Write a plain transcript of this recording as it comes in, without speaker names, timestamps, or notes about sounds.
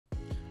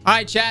All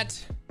right,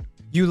 chat.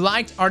 You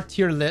liked our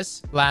tier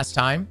list last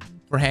time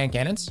for hand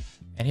cannons.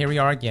 And here we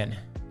are again.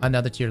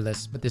 Another tier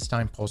list, but this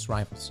time pulse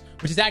rifles,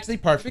 which is actually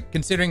perfect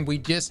considering we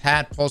just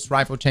had pulse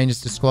rifle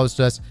changes disclosed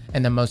to us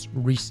in the most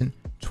recent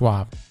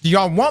TWAB. Do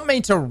y'all want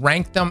me to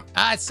rank them?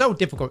 It's so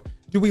difficult.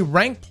 Do we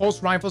rank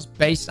pulse rifles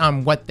based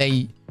on what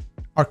they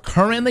are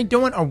currently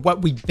doing or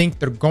what we think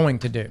they're going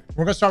to do?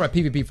 We're going to start with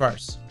PvP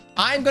first.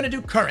 I'm going to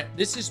do current.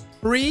 This is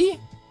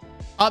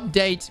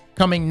pre-update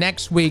coming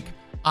next week,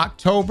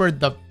 October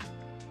the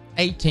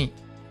 18th.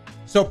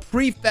 So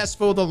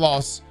pre-Festival of the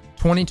Lost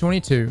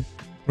 2022.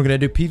 We're going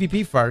to do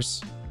PvP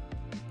first,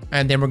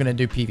 and then we're going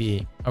to do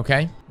PvE,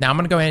 okay? Now, I'm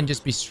going to go ahead and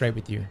just be straight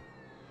with you.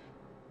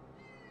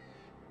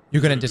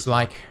 You're going to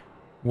dislike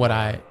what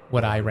I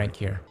rank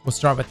here. We'll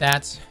start with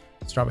that.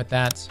 Start with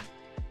that.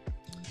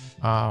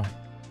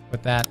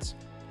 With that.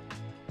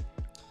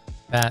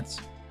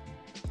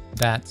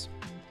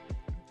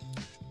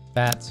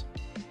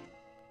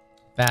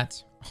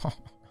 That. Oh,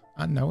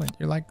 I know it.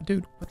 You're like,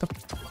 dude, what the...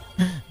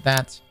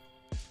 That.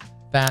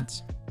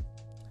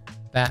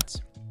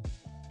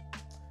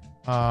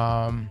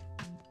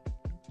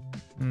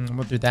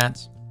 We'll do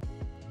that.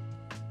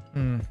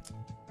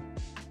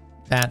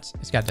 That.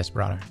 It's got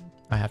Desperado.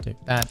 I have to.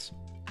 That.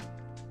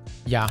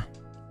 Yeah.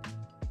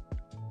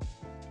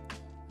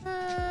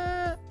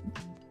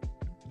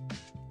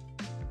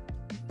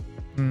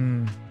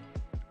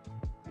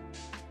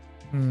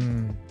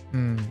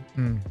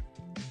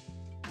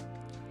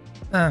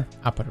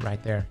 I'll put it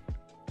right there.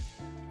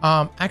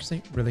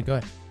 Actually, really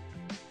good.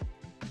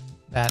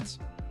 That.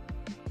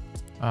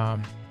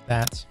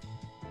 That.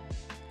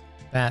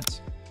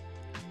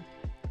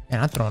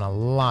 And I'm throwing a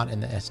lot in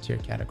the S tier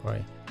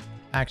category.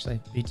 Actually,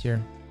 B tier.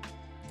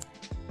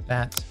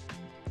 That.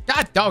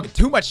 God dog,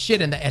 too much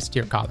shit in the S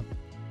tier column.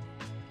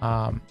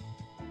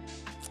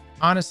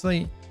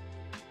 Honestly,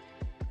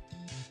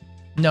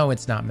 no,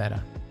 it's not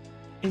meta.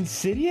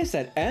 Insidious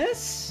at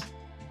S?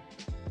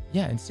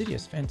 Yeah,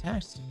 Insidious,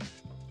 fantastic.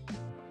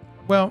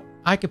 Well,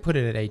 I could put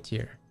it at A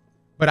tier,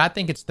 but I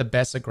think it's the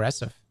best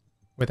aggressive,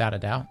 without a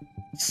doubt.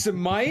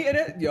 Smite in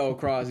it? Yo,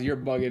 Cross, you're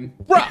bugging.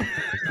 Bruh!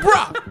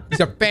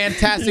 These are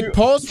fantastic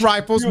pulse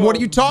rifles. What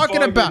are you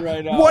talking about?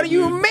 Right now, what do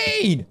you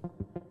mean?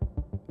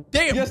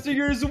 Damn.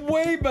 Yesteryear is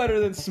way better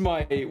than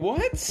Smite.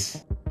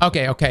 What?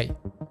 Okay.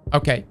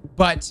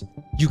 But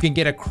you can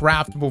get a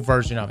craftable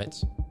version of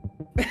it.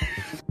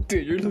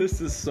 Dude, your list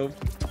is so...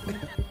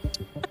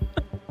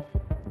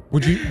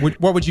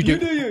 What would you do?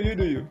 You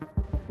do you.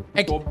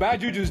 Well,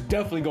 Bad Juju's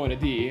definitely going to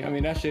D. I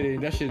mean, that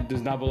shit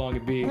does not belong to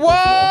B.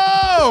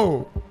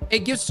 Whoa!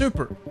 It gives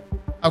super.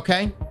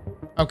 Okay.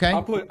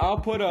 I'll put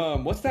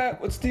what's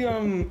that? What's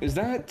the is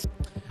that?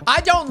 I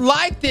don't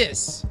like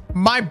this.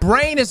 My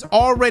brain is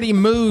already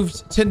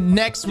moved to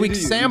next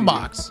week's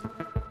sandbox.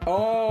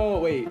 Oh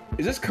wait,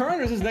 is this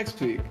current or is this next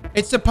week?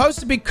 It's supposed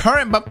to be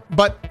current,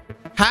 but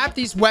half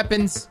these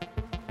weapons.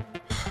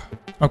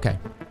 Okay.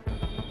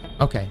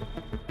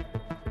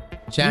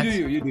 Chat,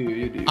 You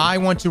do. I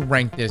want to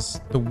rank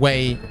this the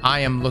way I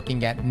am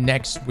looking at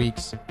next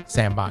week's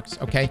sandbox,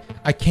 okay?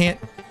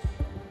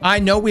 I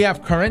know we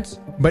have current,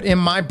 but in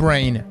my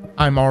brain,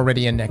 I'm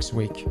already in next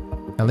week.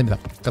 Now leave me the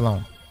fuck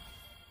alone.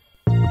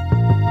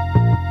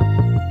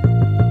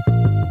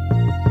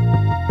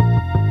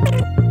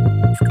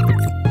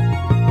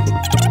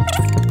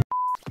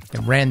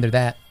 Can render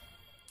that.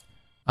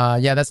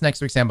 Yeah, that's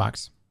next week's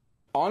sandbox.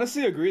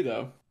 Honestly, agree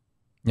though.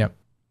 Yep.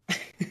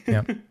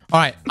 All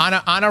right.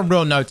 On a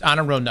real note.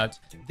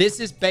 This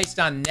is based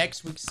on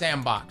next week's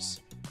sandbox.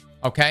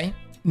 Okay.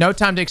 No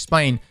time to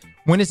explain.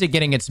 When is it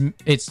getting its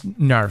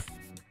nerf?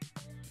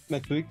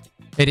 Next week.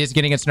 It is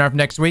getting its nerf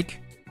next week.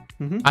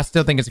 I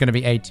still think it's going to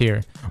be A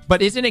tier.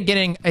 But isn't it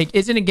getting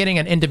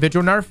an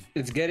individual nerf?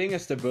 It's getting a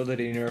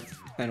stability nerf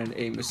and an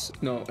aim assist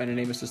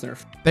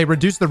nerf. They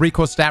reduced the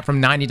recoil stat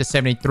from 90 to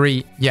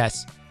 73.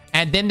 Yes.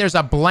 And then there's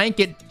a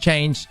blanket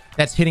change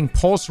that's hitting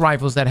pulse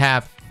rifles that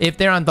have, if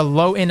they're on the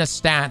low end of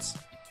stats,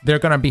 they're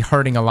going to be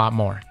hurting a lot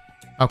more.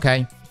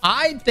 Okay?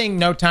 I think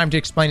No Time to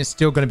Explain is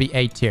still going to be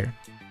A tier.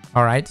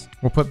 All right?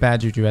 We'll put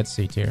Bad Juju at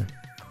C tier.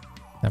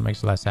 That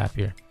makes it less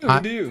happier.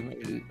 What do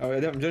you?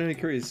 I'm genuinely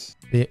curious.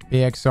 The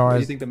BXR. What do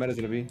you think the meta's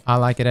going to be? I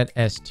like it at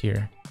S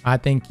tier. I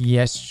think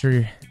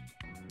yesteryear,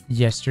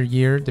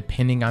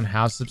 depending on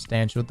how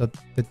substantial the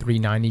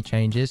 390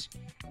 changes,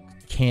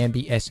 can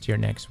be S tier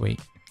next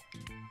week.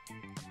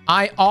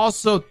 I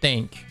also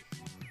think,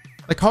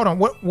 like, hold on,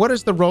 what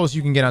is the roles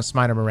you can get on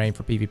Smite or Moraine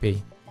for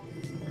PvP?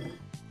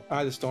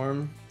 Eye of the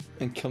Storm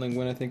and Killing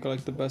Wind, I think, are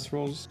like the best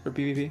roles for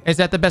PvP. Is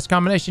that the best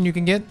combination you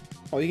can get?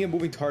 Oh, you get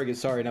Moving Target.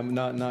 Sorry,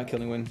 not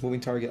Killing Wind. Moving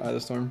Target, Eye of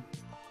the Storm.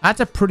 That's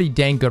a pretty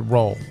dang good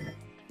role.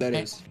 That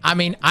is. I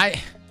mean, I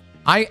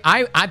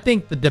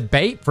think the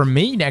debate for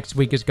me next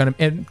week is going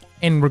to,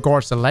 in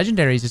regards to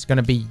legendaries, is going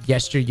to be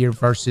Yesteryear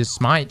versus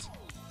Smite.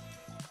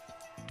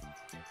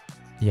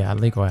 Yeah,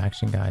 legal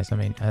action, guys. I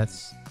mean,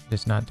 that's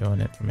just not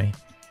doing it for me.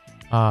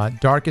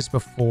 Darkest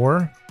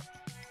Before.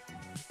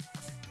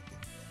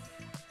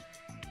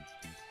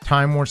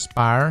 Time War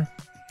Spire.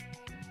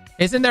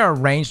 Isn't there a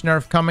range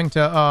nerf coming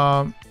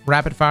to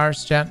rapid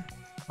fires, chat?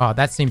 Oh,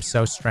 that seems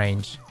so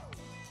strange.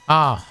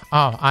 Oh,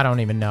 I don't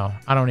even know.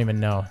 I don't even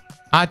know.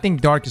 I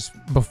think Darkest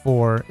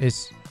Before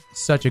is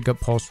such a good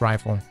pulse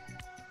rifle.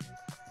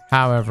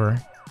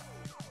 However,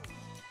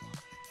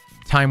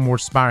 Time War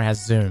Spire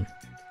has zoom.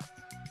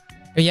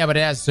 Yeah, but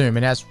it has zoom.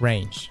 It has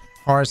range.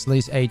 Horus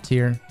Lease A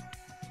tier.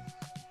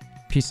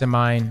 Peace of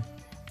Mind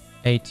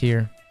A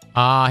tier.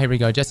 Ah, here we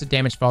go. Just a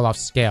damage fall off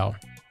scale.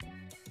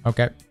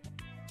 Okay.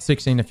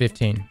 16 to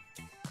 15.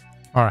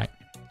 All right.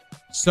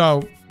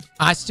 So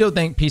I still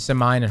think Peace of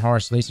Mind and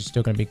Horus Lease are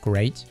still going to be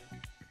great.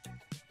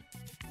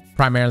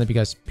 Primarily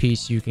because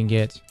Peace, you can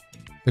get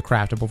the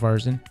craftable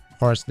version.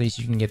 Horus Lease,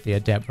 you can get the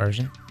adept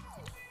version.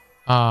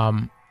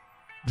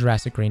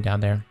 Jurassic Green down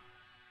there.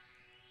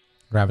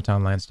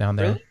 Graviton Lance down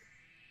there. Really?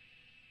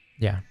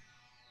 Yeah.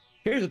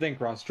 Here's the thing,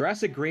 Cross.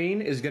 Jurassic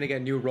Green is gonna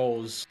get new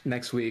roles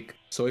next week,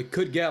 so it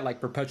could get like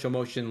perpetual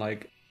motion,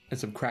 like, and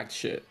some cracked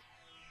shit.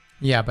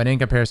 Yeah, but in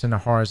comparison to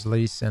Horus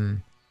Lease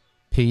and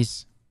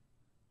Peace,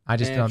 I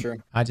just don't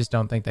think they just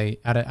don't think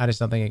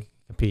they can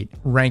compete.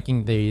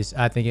 Ranking these,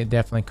 I think it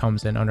definitely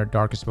comes in under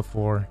Darkest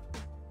Before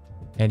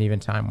and even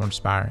Time Worn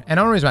Spire. And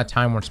the only reason why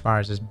Time Worn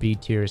Spire is B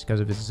tier is because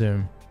of its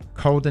zoom.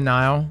 Cold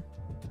Denial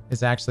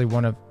is actually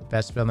one of the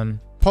best feeling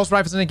pulse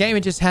rifles in the game.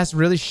 It just has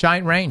really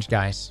shite range,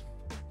 guys.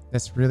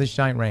 That's really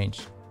shite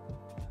range.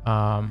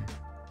 What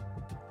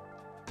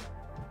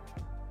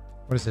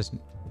is this?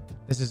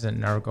 This isn't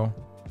Nurgle.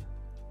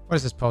 What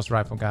is this pulse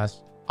rifle,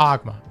 guys?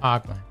 Ogma.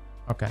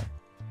 Okay.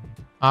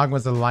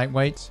 Ogma's a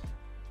lightweight.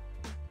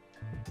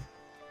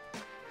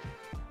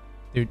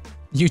 Dude,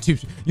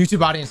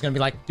 YouTube audience is gonna be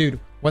like, dude,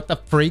 what the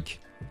freak?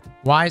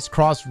 Why is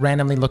Cross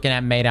randomly looking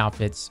at maid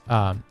outfits?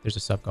 There's a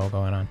sub goal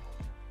going on.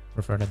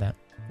 Refer to that.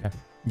 Okay.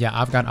 Yeah,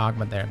 I've got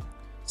Ogma there.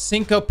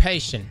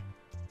 Syncopation.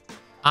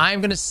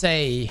 I'm gonna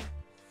say,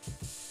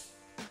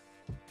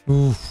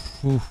 do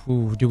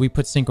we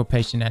put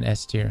Syncopation at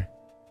S tier?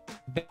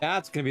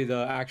 That's gonna be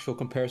the actual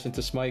comparison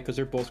to Smite because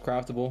they're both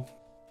craftable.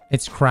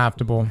 It's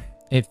craftable.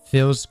 It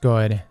feels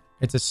good.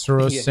 It's a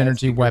Suros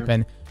synergy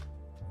weapon.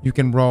 You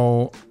can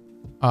roll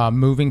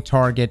moving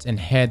targets and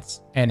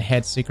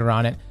head seeker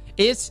on it.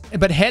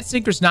 But head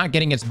seeker's not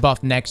getting its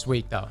buff next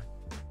week though.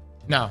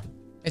 No,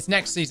 it's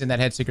next season that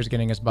head seeker's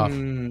getting its buff.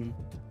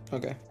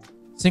 Okay.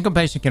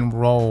 Syncopation can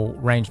roll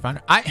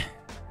rangefinder.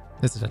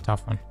 This is a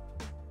tough one.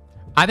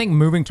 I think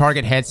moving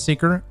target head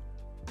seeker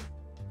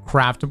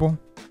craftable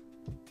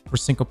for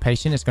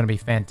Syncopation is going to be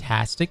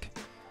fantastic.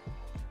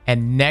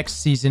 And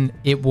next season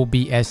it will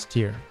be S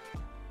tier.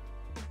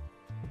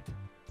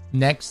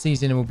 Next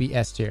season it will be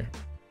S tier.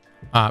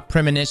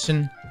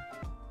 Premonition.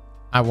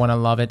 I want to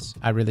love it.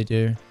 I really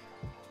do.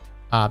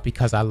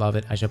 Because I love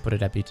it, I should put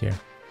it at B tier.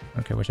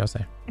 Okay, what y'all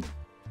say?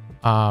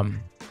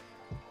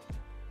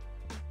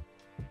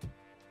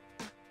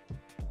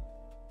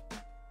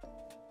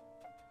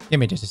 Give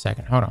me just a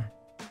second. Hold on.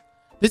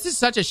 This is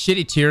such a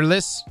shitty tier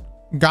list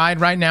guide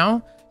right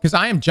now because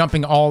I am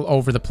jumping all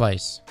over the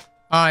place.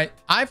 All right,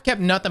 I've kept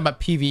nothing but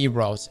PvE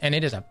rolls, and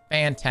it is a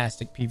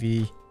fantastic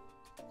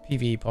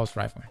PvE pulse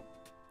rifle.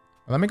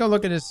 Well, let me go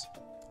look at this.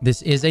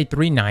 This is a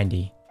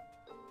 390.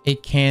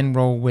 It can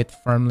roll with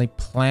firmly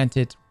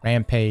planted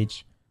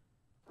rampage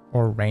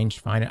or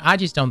rangefinder. I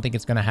just don't think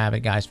it's going to have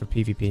it, guys, for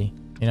PvP.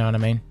 You know what I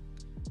mean?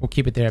 We'll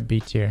keep it there at B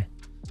tier.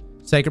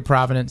 Sacred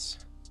Providence,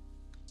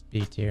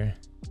 B tier.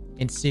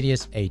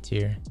 Insidious, A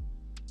tier.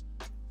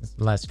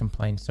 Let's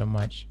complain so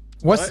much.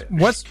 What's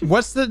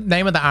the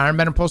name of the Iron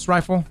Banner pulse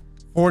rifle?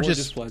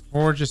 Forge's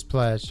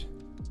Pledge.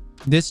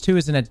 This too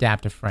is an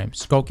adaptive frame.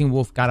 Skulking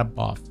Wolf got a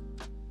buff.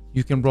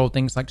 You can roll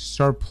things like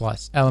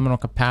Surplus, Elemental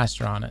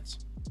Capacitor on it.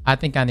 I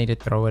think I need to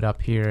throw it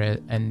up here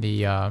in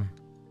the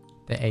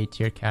A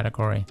tier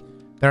category.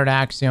 Third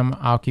Axiom,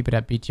 I'll keep it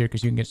at B tier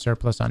because you can get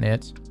Surplus on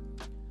it.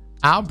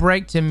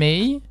 Outbreak to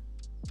me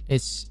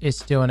is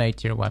still an A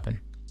tier weapon.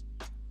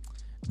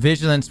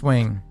 Vigilance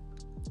Wing,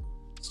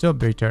 still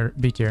B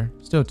tier,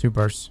 still 2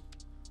 bursts.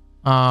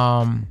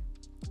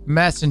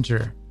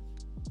 Messenger.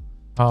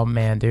 Oh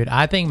man, dude,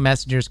 I think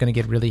Messenger is gonna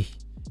get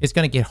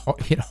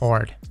hit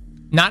hard.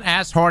 Not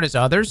as hard as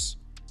others,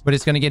 but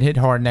it's gonna get hit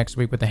hard next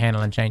week with the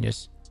handling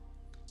changes.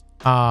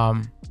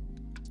 The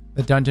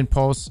Dungeon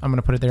Pulse, I'm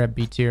gonna put it there at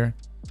B tier.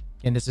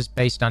 And this is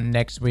based on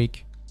next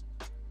week.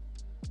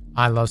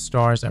 I love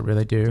stars, I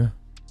really do,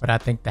 but I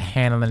think the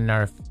handling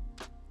nerf.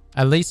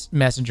 At least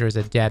Messenger is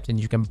adept and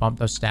you can bump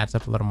those stats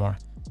up a little more.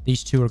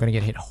 These two are going to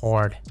get hit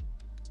hard.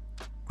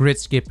 Grid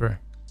Skipper.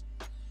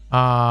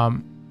 I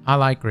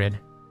like Grid.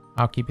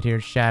 I'll keep it here.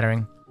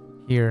 Shattering.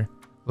 Here.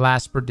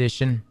 Last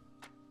Perdition.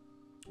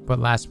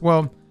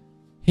 Well,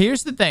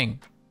 here's the thing.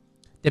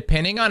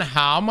 Depending on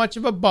how much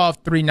of a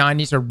buff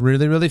 390s are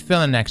really, really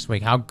feeling next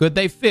week, how good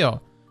they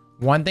feel.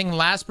 One thing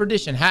Last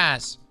Perdition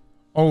has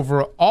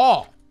over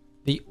all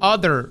the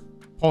other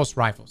pulse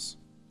rifles.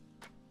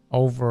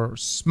 Over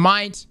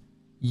Smite,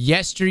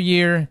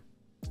 Yesteryear,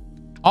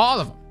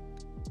 all of them,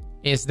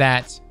 is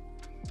that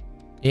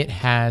it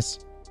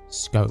has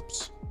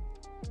scopes.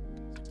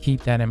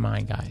 Keep that in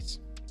mind, guys.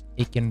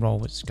 It can roll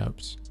with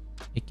scopes.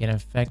 It can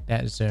affect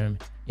that zoom.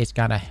 It's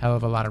got a hell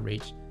of a lot of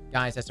reach.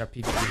 Guys, that's our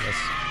PvP list.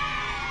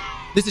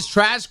 This is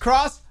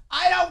Aztecross.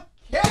 I don't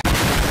care.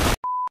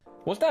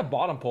 What's that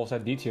bottom pulse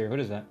at D tier? What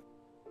is that?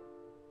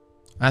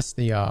 That's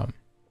the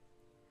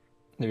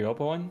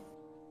Europa one?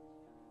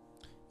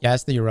 Yeah,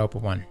 it's the Europa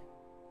one.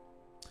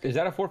 Is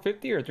that a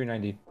 450 or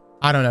 390?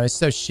 I don't know. It's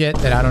so shit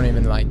that I don't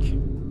even like.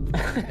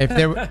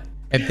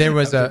 If there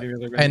was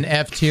an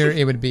F tier,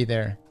 it would be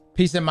there.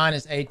 Peace of Mind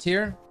is A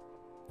tier.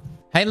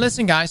 Hey,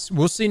 listen, guys.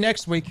 We'll see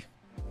next week.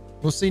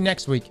 We'll see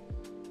next week.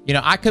 You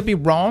know, I could be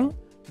wrong.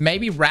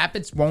 Maybe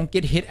Rapids won't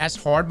get hit as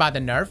hard by the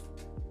nerf.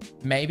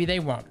 Maybe they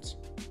won't.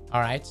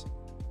 All right.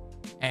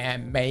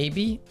 And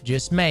maybe,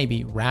 just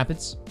maybe,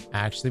 Rapids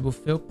actually will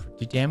feel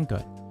pretty damn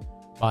good.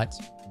 But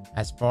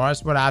as far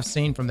as what I've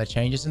seen from the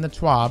changes in the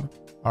TWAB,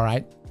 all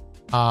right,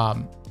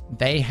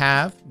 they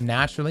have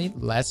naturally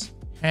less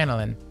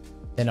handling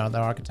than other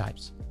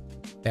archetypes.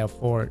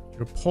 Therefore,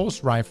 your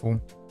pulse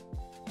rifle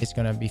is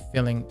going to be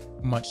feeling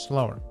much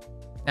slower.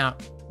 Now,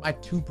 by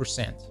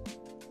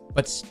 2%.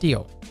 But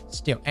still.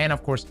 And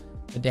of course,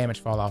 the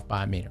damage fall off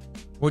by a meter.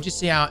 We'll just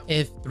see how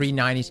if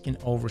 390s can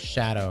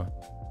overshadow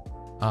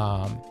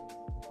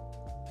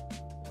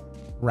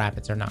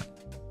Rapids or not.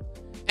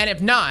 And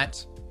if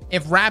not,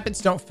 if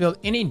Rapids don't feel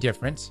any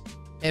difference,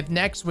 if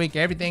next week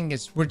everything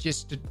is we're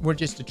just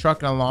a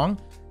trucking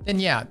along, then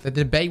yeah, the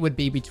debate would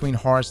be between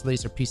Horus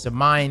Lease or Peace of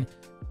Mind.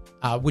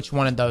 Which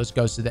one of those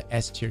goes to the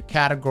S tier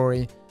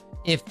category?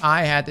 If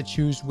I had to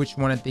choose which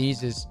one of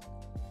these is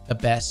the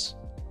best,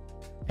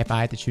 if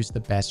I had to choose the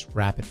best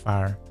rapid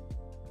fire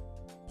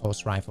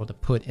pulse rifle to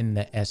put in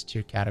the S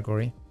tier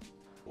category,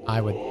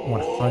 I would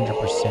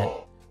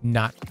 100%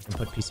 not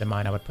put Peace of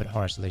Mind. I would put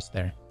Horus Lease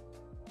there.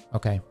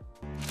 Okay.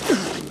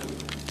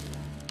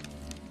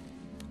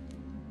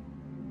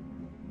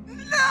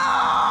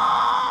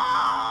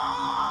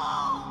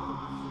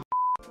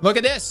 Look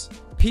at this.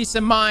 Peace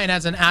of Mind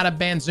has an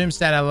out-of-band zoom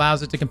stat that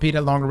allows it to compete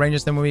at longer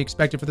ranges than what we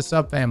expected for the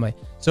subfamily.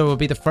 So it will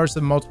be the first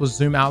of multiple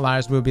zoom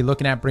outliers we'll be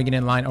looking at bringing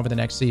in line over the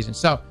next season.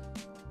 So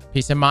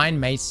Peace of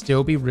Mind may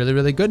still be really,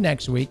 really good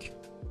next week.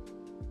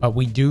 But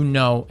we do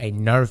know a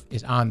nerf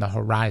is on the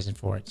horizon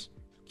for it.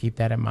 Keep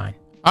that in mind.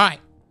 All right.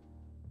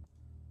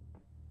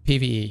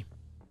 PvE.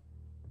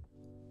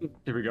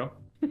 Here we go.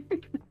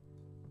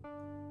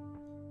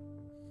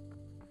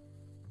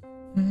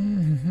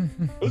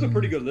 It was a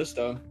pretty good list,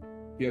 though.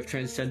 You have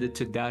transcended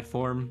to that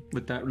form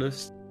with that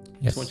list.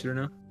 Yes. Just want you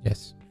to know.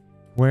 Yes.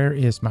 Where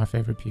is my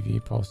favorite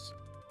PvE pulse?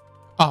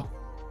 Oh.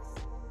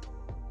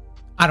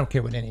 I don't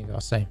care what any of y'all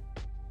say.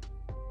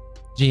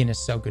 Gian is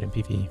so good in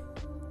PvE.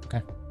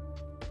 Okay.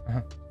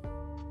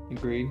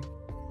 Agreed.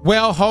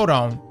 Well, hold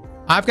on.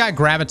 I've got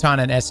Graviton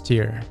and S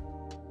tier.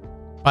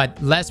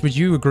 But Les, would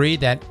you agree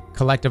that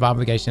Collective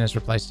Obligation has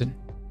replaced it?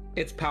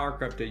 It's power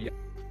corrupted, yeah.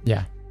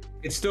 Yeah.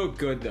 It's still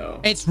good, though.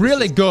 It's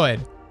really good.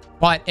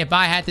 But if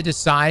I had to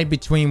decide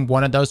between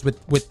one of those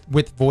with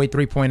Void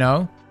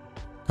 3.0,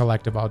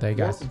 Collective all day,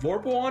 guys.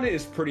 Vorpal on it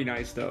is pretty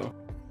nice, though.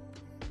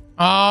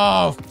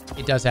 Oh,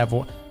 it does have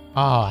Void.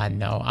 Oh, I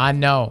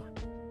know.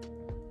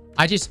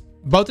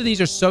 Both of these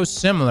are so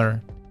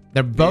similar.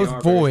 They're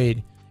both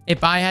Void.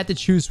 If I had to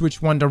choose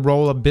which one to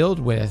roll a build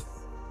with,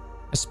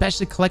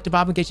 especially Collective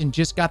Obligation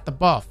just got the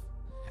buff.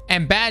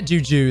 And Bad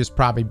Juju is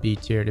probably B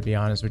tier, to be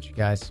honest with you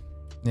guys.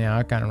 Yeah,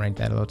 I kind of ranked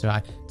that a little too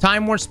high.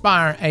 Time War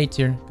Spire, A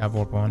tier. Got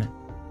Vorpal on it.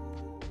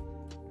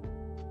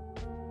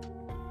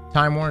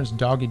 Time War is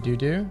Doggy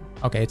Doo-Doo.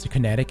 Okay, it's a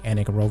kinetic and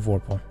it can roll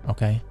Vorpal.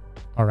 Okay.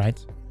 All right.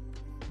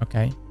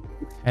 Okay.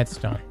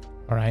 Headstone.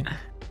 All right.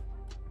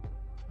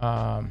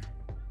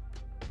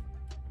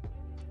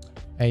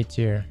 A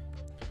tier.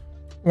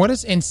 What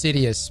is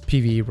Insidious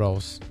PvE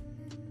rolls?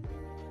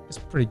 It's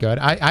pretty good.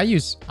 I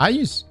use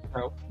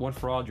One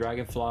for All,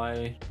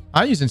 Dragonfly.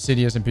 I use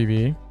Insidious in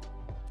PvE.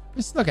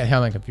 Let's look at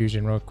Hell and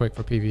Confusion real quick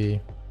for PvE.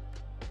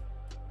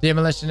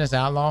 Demolitionist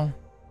Outlaw.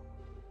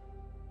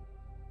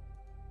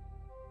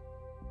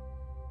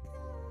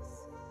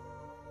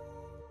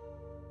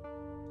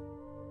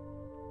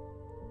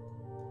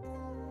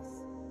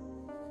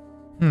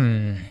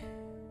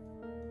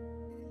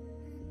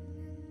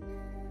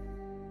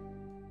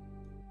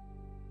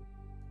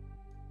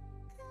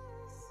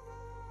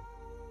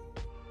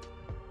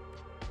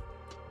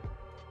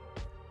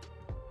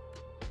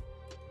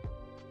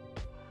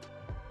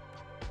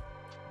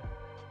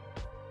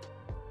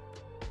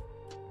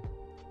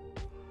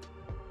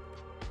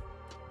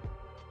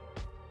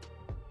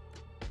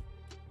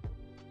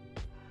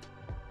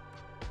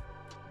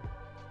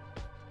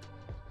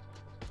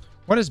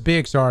 What is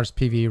BXR's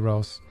PvE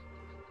rolls?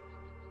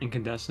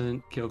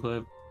 Incandescent, Kill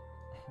Clip.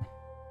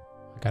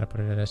 I gotta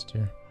put it at S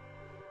tier.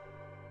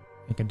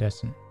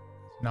 Incandescent.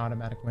 It's an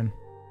automatic win.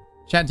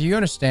 Chat, do you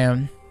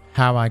understand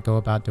how I go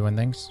about doing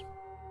things?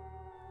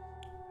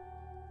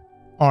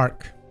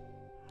 Arc.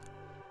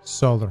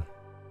 Solar.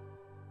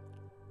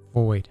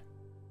 Void.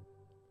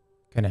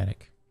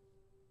 Kinetic.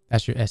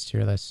 That's your S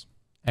tier list.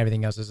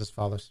 Everything else is as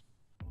follows.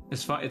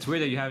 It's fun. It's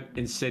weird that you have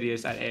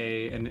Insidious at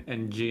A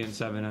and G and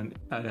 7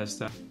 at S.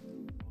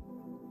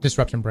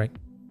 Disruption break.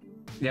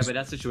 Yeah, but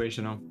that's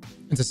situational.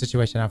 It's a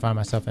situation I find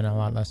myself in a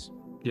lot less.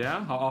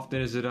 Yeah? How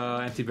often is it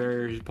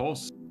anti-barrier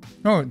pulse?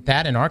 Oh,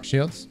 that and arc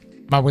shields.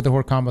 My With the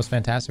Horde combo is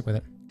fantastic with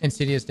it.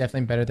 Insidious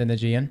definitely better than the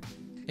GN.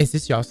 Is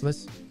this y'all's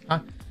list? Huh?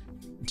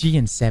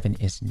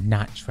 GN7 is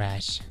not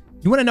trash.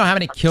 You want to know how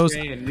many kills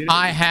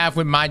I have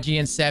with my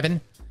GN7?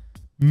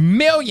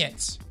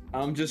 Millions!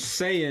 I'm just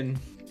saying.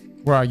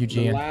 Where are you,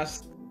 The GN?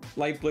 last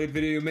Lightblade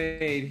video you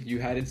made, you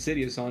had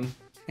Insidious on,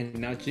 and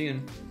not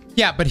GN.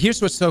 Yeah, but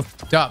here's what's so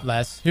f***ed up,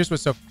 Les. Here's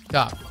what's so f***ed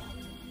up.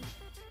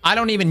 I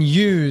don't even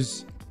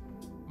use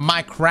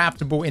my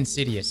craftable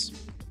Insidious.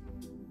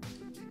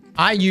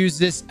 I use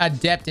this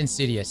Adept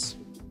Insidious.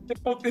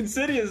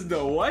 Insidious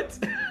though, what?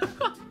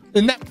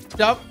 Isn't that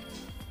f***ed up?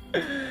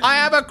 I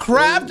have a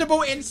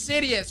craftable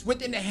Insidious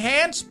with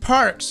enhanced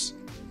perks.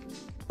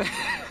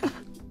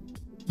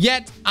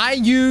 Yet I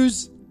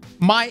use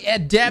my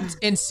Adept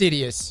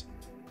Insidious.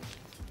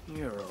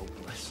 You're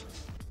hopeless.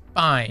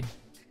 Fine.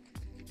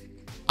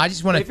 I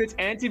just want to... If it's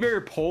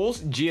anti-barrier pulse,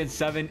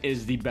 GN7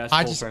 is the best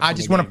I pulse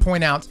just want to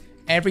point out,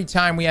 every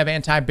time we have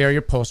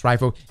anti-barrier pulse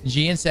rifle,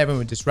 GN7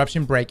 with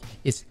disruption break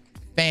is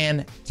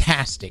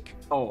fantastic.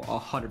 Oh,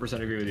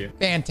 100% agree with you.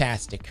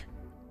 Fantastic.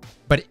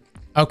 But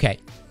okay,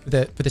 for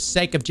the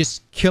sake of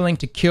just killing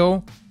to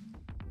kill,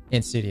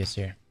 Insidious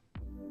here.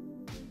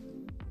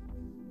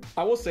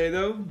 I will say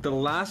though, the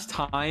last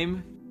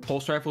time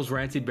pulse rifles were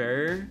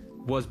anti-barrier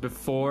was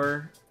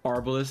before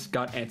Arbalest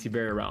got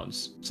anti-barrier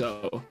rounds.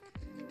 So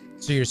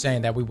you're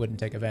saying that we wouldn't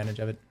take advantage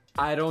of it?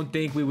 I don't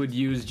think we would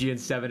use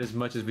GN7 as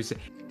much as we say.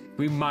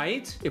 We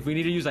might if we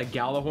need to use like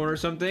Galahorn or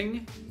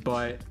something,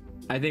 but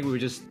I think we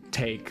would just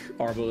take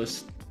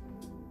Arbalest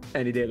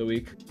any day of the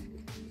week.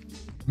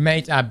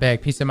 Mate, I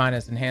beg. Peace of mind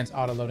has enhanced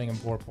auto-loading and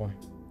Vorpal.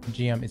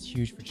 GM is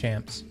huge for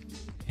champs.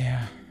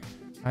 Yeah,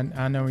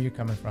 I know where you're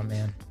coming from,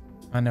 man.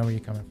 I know where you're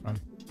coming from.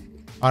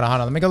 Hold on.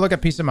 Let me go look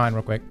at Peace of Mind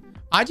real quick.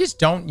 I just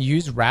don't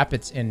use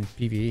rapids in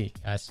PvE,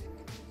 guys.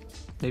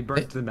 They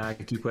burn to the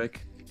mag too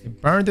quick. They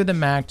burn through the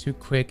mag too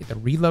quick. The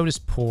reload is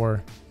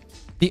poor.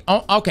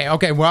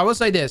 Okay. Well, I will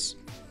say this.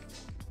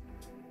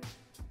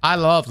 I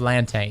love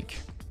land tank.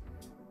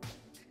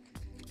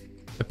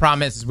 The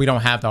problem is we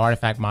don't have the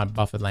artifact mod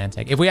buff with land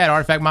tank. If we had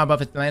artifact mod buff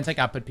with land tank,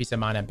 I'd put Peace of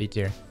Mind at B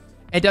tier.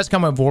 It does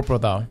come with Vorpal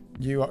though.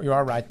 You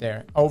are right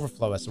there.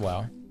 Overflow as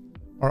well,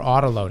 or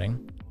auto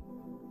loading.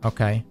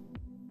 Okay.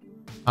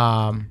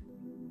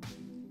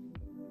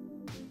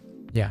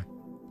 Yeah.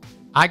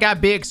 I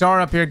got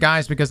BXR up here,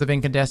 guys, because of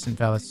Incandescent,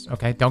 fellas.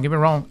 Okay, don't get me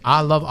wrong.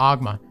 I love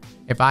Ogma.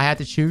 If I had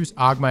to choose,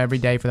 Ogma every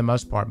day for the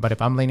most part. But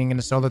if I'm leaning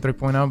into Solar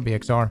 3.0,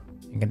 BXR,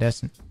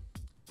 Incandescent.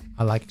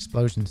 I like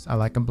explosions. I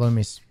like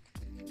bloomies.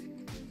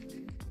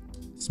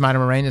 Smiter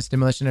Moraine,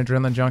 Demolition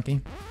Adrenaline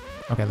Junkie.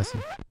 Okay,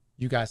 listen.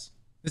 You guys,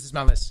 this is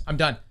my list. I'm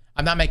done.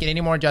 I'm not making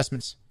any more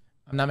adjustments.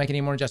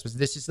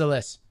 This is the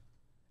list.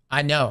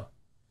 I know,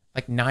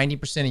 like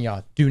 90% of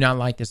y'all do not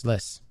like this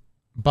list.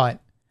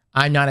 But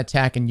I'm not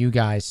attacking you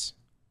guys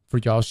for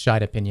y'all's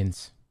shite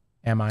opinions.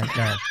 Am I?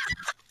 No.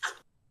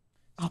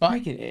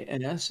 Outbreak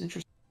and S,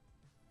 interesting.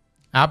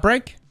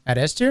 Outbreak at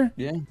S tier?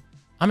 Yeah.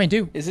 I mean,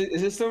 dude. Is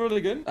it still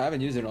really good? I haven't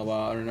used it in a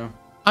while. I don't know.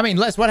 I mean,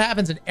 Les, what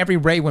happens in every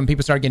raid when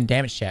people start getting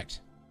damage checked?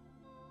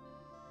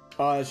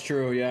 Oh, that's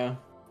true. Yeah.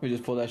 We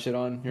just pulled that shit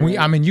on.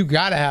 I mean, you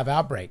gotta have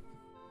Outbreak.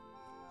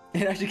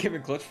 It actually came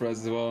in clutch for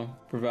us as well,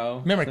 for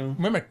Val.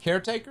 Remember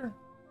Caretaker?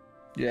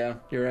 Yeah,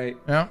 you're right.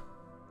 Yeah.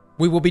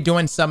 We will be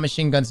doing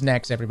submachine guns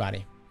next,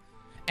 everybody.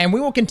 And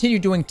we will continue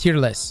doing tier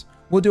lists.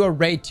 We'll do a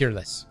raid tier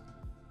list.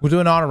 We'll do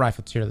an auto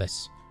rifle tier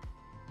list.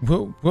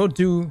 We'll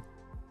do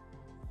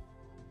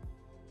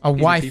a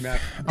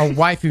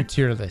waifu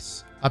tier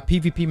list, a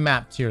PvP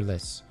map tier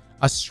list,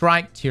 a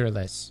strike tier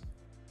list.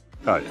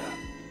 Oh yeah,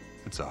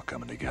 it's all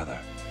coming together.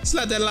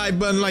 Slap that like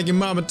button like your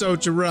mama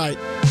told you right.